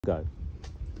Go.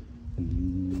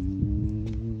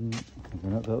 I'm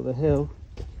going up the hill.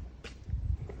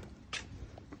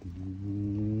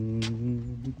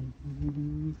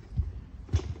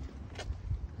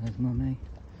 There's Mummy.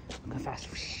 Go fast.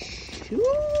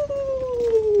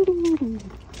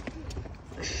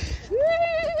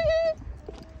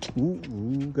 Ooh,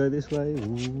 go this way.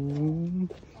 Ooh.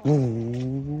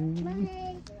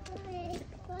 Mummy,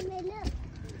 look.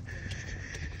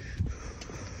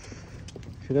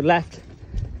 Should we go left?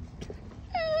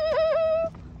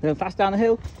 Going fast down the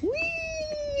hill.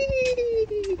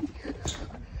 Whee!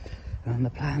 Around the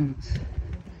plants.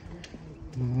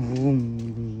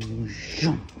 And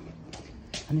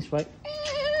this way.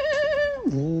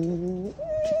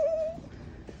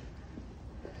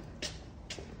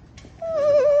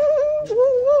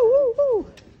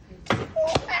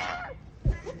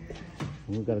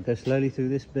 We've got to go slowly through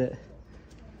this bit.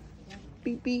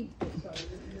 Beep beep.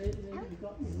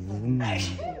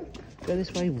 Go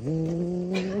this way.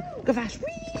 Go fast.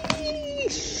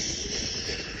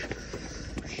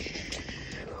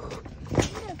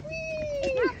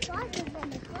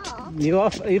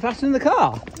 Are you faster than the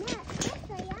car? Yes,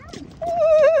 I am.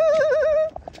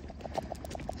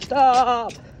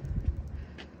 Stop!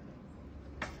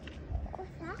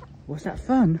 What's that? Was that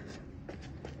fun?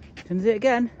 Can you do it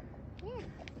again? Yeah.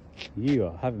 You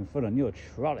are having fun on your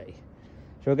trolley.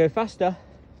 Shall we go faster?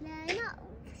 No, not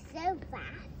so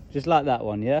fast. Just like that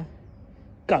one, yeah?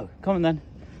 Go, come on then.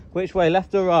 Which way,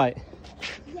 left or right?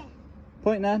 Yeah.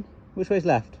 Point then. Which way's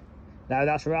left? No,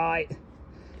 that's right.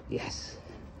 Yes.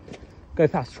 Go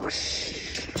fast. Woo!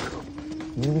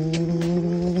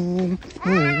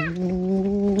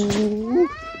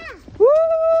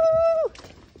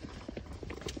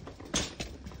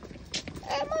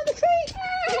 I'm on the tree.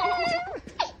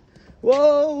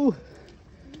 Whoa!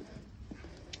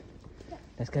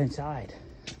 Let's go inside.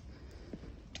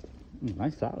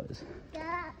 Nice flowers. Go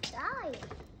outside.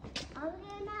 Are we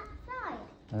going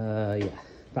outside? Yeah.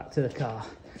 Back to the car.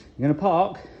 You're gonna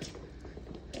park.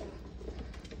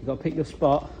 You've got to pick your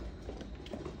spot.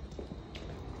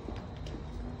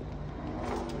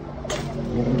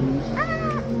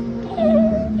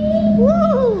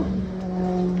 Woo!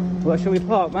 Where shall we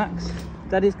park, Max?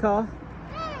 Daddy's car?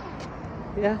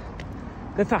 Yeah?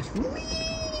 Go fast.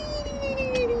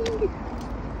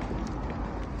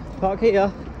 Park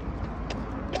here.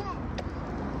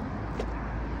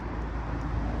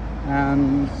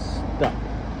 And stop.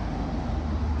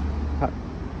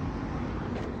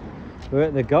 We're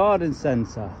at the garden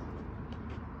centre.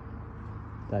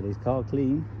 Daddy's car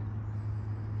clean.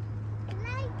 I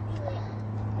like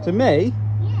it. To me?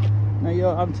 Yeah. No,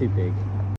 I'm too big.